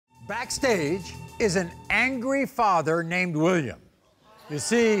Backstage is an angry father named William. You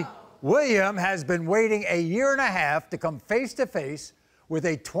see, William has been waiting a year and a half to come face to face with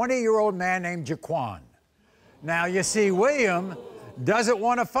a 20-year-old man named Jaquan. Now, you see, William doesn't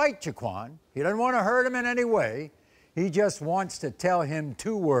want to fight Jaquan. He doesn't want to hurt him in any way. He just wants to tell him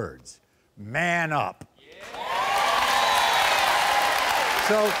two words: man up. Yeah.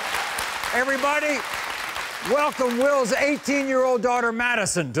 So, everybody, welcome Will's 18-year-old daughter,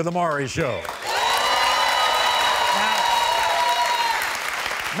 Madison, to the Maury Show. Now,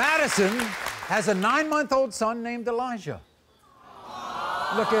 Madison has a 9-month-old son named Elijah.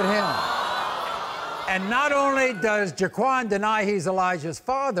 Look at him. And not only does Jaquan deny he's Elijah's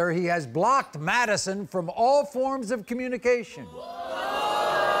father, he has blocked Madison from all forms of communication.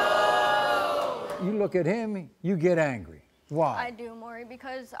 You look at him, you get angry. Why? I do, Maury,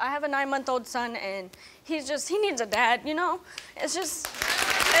 because I have a 9-month-old son and he needs a dad, you know? It's not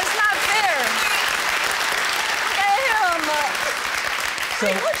fair. Look at him.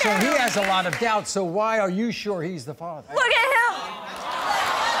 So he has a lot of doubt, so why are you sure he's the father? Look at him.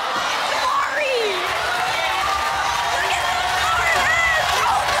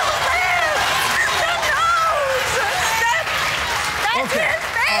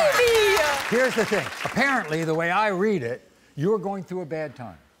 Here's the thing. Apparently, the way I read it, you were going through a bad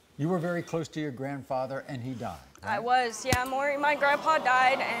time. You were very close to your grandfather, and he died. Right? I was, yeah, Maury. My grandpa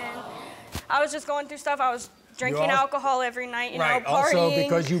died, and I was just going through stuff. I was drinking alcohol every night, you know, partying. Also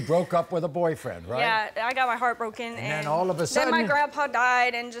because you broke up with a boyfriend, right? Yeah, I got my heart broken. And then all of a sudden... Then my grandpa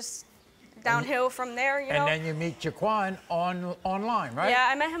died, and just downhill from there, you know? And then you meet Jaquan online, right? Yeah,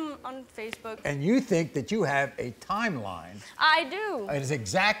 I met him on Facebook. And you think that you have a timeline. I do. It is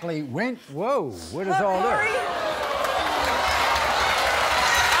exactly when... Whoa, what is all this? All right,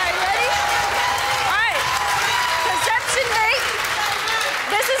 ready? All right, conception date.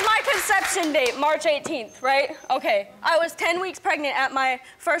 This is my conception date, March 18th, right? Okay, I was 10 weeks pregnant at my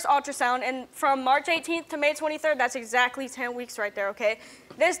first ultrasound, and from March 18th to May 23rd, that's exactly 10 weeks right there, okay?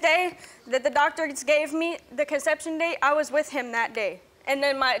 This day that the doctors gave me, the conception date, I was with him that day. And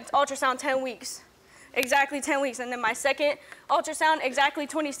then my ultrasound, 10 weeks. Exactly 10 weeks. And then my second ultrasound, exactly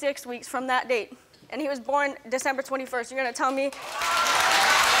 26 weeks from that date. And he was born December 21st. You're gonna tell me?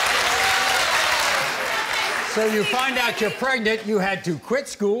 So you find out you're pregnant, you had to quit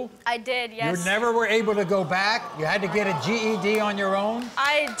school. I did, yes. You never were able to go back. You had to get a GED on your own.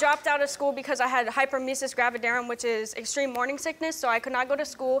 I dropped out of school because I had hyperemesis gravidarum, which is extreme morning sickness, so I could not go to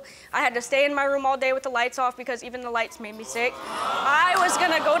school. I had to stay in my room all day with the lights off because even the lights made me sick. I was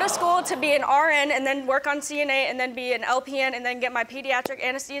gonna go to school to be an RN and then work on CNA and then be an LPN and then get my pediatric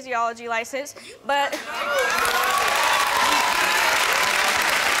anesthesiology license, but...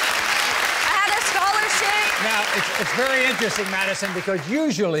 Now, it's very interesting, Madison, because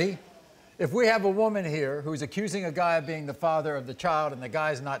usually, if we have a woman here who's accusing a guy of being the father of the child and the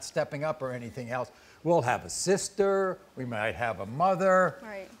guy's not stepping up or anything else, we'll have a sister, we might have a mother.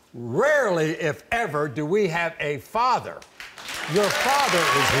 Right. Rarely, if ever, do we have a father. Your father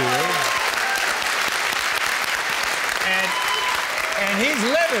is here, and he's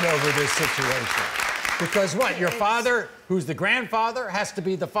livid over this situation. Because what, your father, who's the grandfather, has to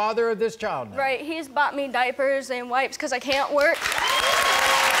be the father of this child now? Right, he's bought me diapers and wipes because I can't work.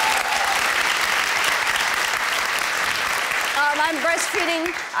 I'm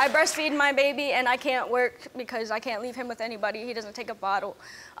breastfeeding. I breastfeed my baby and I can't work because I can't leave him with anybody. He doesn't take a bottle.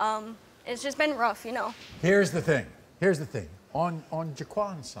 It's just been rough, you know. Here's the thing. On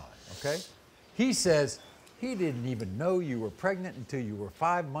Jaquan's side, okay? He says, he didn't even know you were pregnant until you were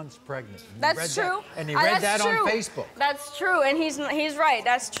 5 months pregnant. That's true. And he read that on Facebook. That's true, and he's right.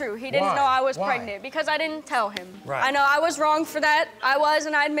 That's true. He didn't know I was pregnant because I didn't tell him. Right. I know I was wrong for that. I was,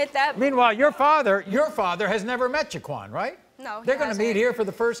 and I admit that. Meanwhile, your father has never met Jaquan, right? No. They're going to meet here for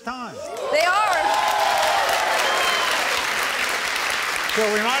the first time. They are. So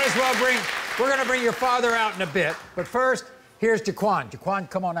we might as well we're going to bring your father out in a bit, but first, here's Jaquan. Jaquan,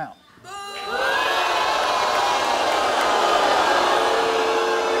 come on out.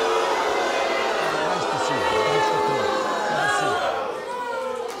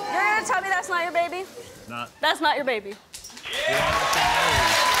 Tell me that's not your baby? Not. That's not your baby. Yeah.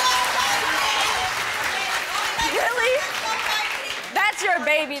 Really? That's your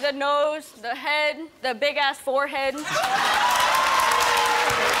baby. The nose, the head, the big ass forehead.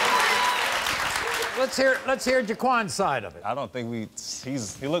 Let's hear Jaquan's side of it. I don't think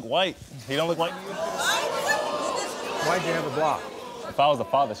he looked white. He don't look white to you? Why'd you have a block? If I was the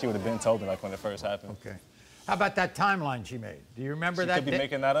father, she would have been told me like when it first happened. Okay. How about that timeline she made? Do you remember that? She could be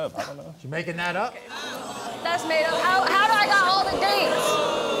making that up. I don't know. She's making that up? That's made up. How do I got all the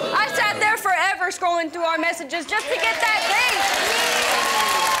dates? I forever scrolling through our messages just to get that thing.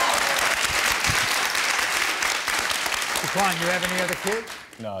 Jaquan, you have any other kids?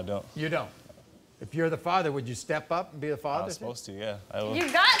 No, I don't. You don't. If you're the father, would you step up and be the father? I was supposed to, yeah. I will.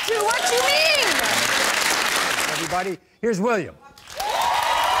 You got to. What you mean? Everybody, here's William.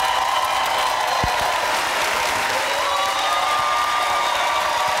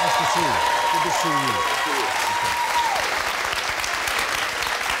 Nice to see you. Good to see you.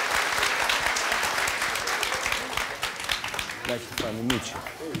 Nice to finally meet you.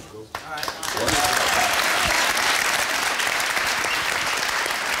 There you go. All right.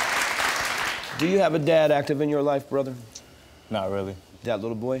 Do you have a dad active in your life, brother? Not really. That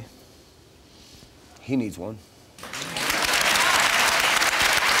little boy? He needs one.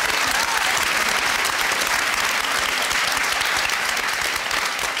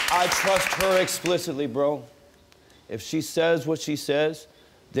 I trust her explicitly, bro. If she says what she says,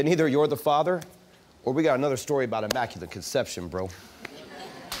 then either you're the father or we got another story about immaculate conception, bro.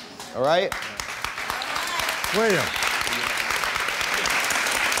 All right? William.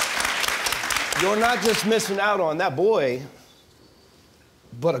 You're not just missing out on that boy,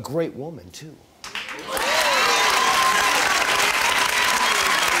 but a great woman, too.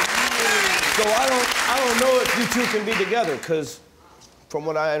 So I don't know if you two can be together, because from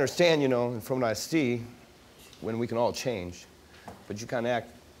what I understand, you know, and from what I see, when we can all change, but you kind of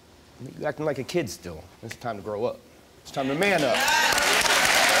you're acting like a kid still. It's time to grow up. It's time to man up.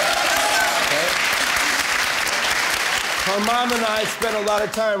 Okay? Her mom and I spent a lot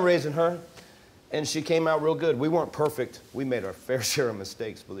of time raising her, and she came out real good. We weren't perfect. We made our fair share of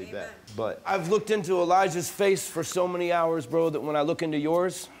mistakes, believe that. But I've looked into Elijah's face for so many hours, bro, that when I look into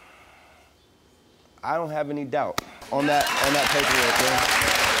yours, I don't have any doubt on that paperwork, bro.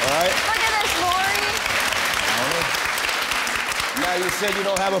 All right? Look at this, Maury. Now, you said you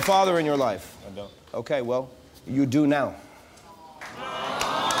don't have a father in your life. I don't. Okay, well, you do now.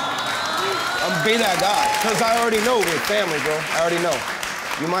 I'm be that guy, because I already know we're family, bro. I already know.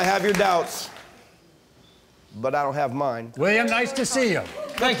 You might have your doubts, but I don't have mine. William, nice to see you.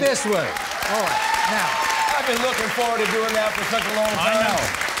 Thank you. This way. All right, now. I've been looking forward to doing that for such a long time. I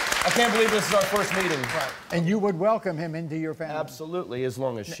know. I can't believe this is our first meeting. Right. And you would welcome him into your family? Absolutely, as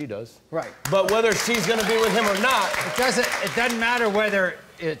long as she does. Right. But whether she's going to be with him or not... It doesn't matter whether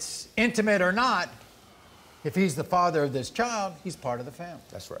it's intimate or not. If he's the father of this child, he's part of the family.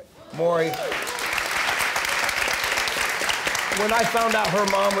 That's right. Maury, when I found out her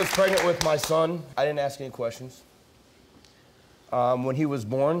mom was pregnant with my son, I didn't ask any questions. When he was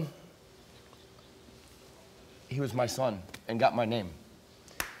born, he was my son and got my name.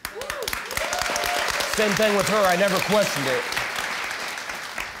 Same thing with her, I never questioned it.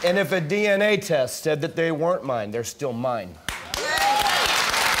 And if a DNA test said that they weren't mine, they're still mine.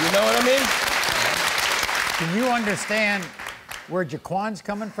 You know what I mean? Can you understand where Jaquan's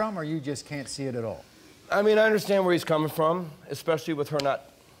coming from, or you just can't see it at all? I mean, I understand where he's coming from, especially with her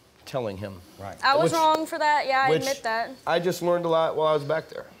not telling him. Right. I was wrong for that. Yeah, I admit that. I just learned a lot while I was back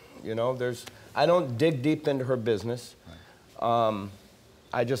there. You know, I don't dig deep into her business. Right.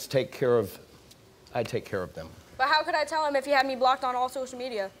 I just take care of them. But how could I tell him if he had me blocked on all social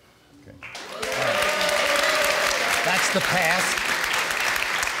media? Okay. Right. That's the past.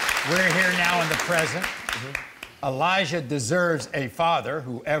 We're here now in the present. Mm-hmm. Elijah deserves a father,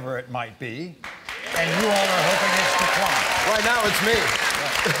 whoever it might be, and you all are hoping it's Jaquan. Right now, it's me.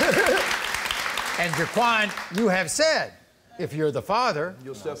 Right. And Jaquan, you have said, if you're the father,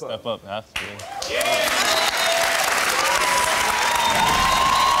 you'll step up. Step up, have to. Yeah.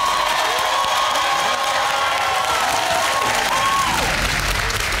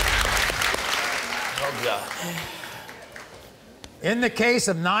 In the case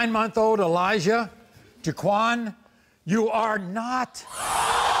of 9-month-old Elijah, Jaquan, you are not.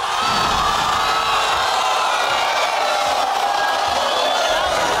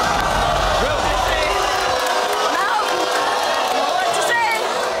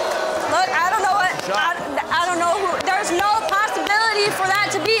 For that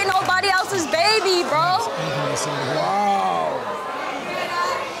to be nobody else's baby, bro. Wow.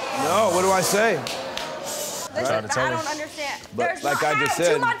 No, what do I say? Listen, I don't understand. But There's like I just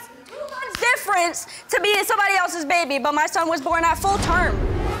said, 2 months difference to be somebody else's baby, but my son was born at full term.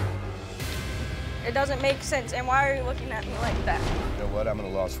 It doesn't make sense. And why are you looking at me like that? You know what? I'm at a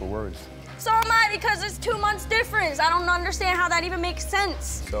loss for words. So am I, because it's 2 months difference. I don't understand how that even makes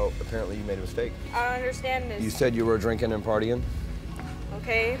sense. So apparently you made a mistake. I don't understand this. You said you were drinking and partying.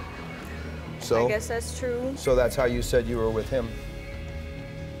 Okay. So? I guess that's true. So that's how you said you were with him.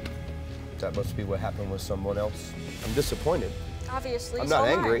 That must be what happened with someone else. I'm disappointed. Obviously. I'm not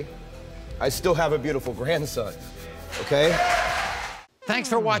angry. I still have a beautiful grandson, okay? Thanks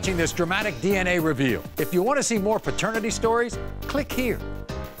for watching this dramatic DNA reveal. If you want to see more paternity stories, click here.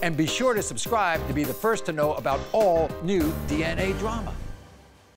 And be sure to subscribe to be the first to know about all new DNA drama.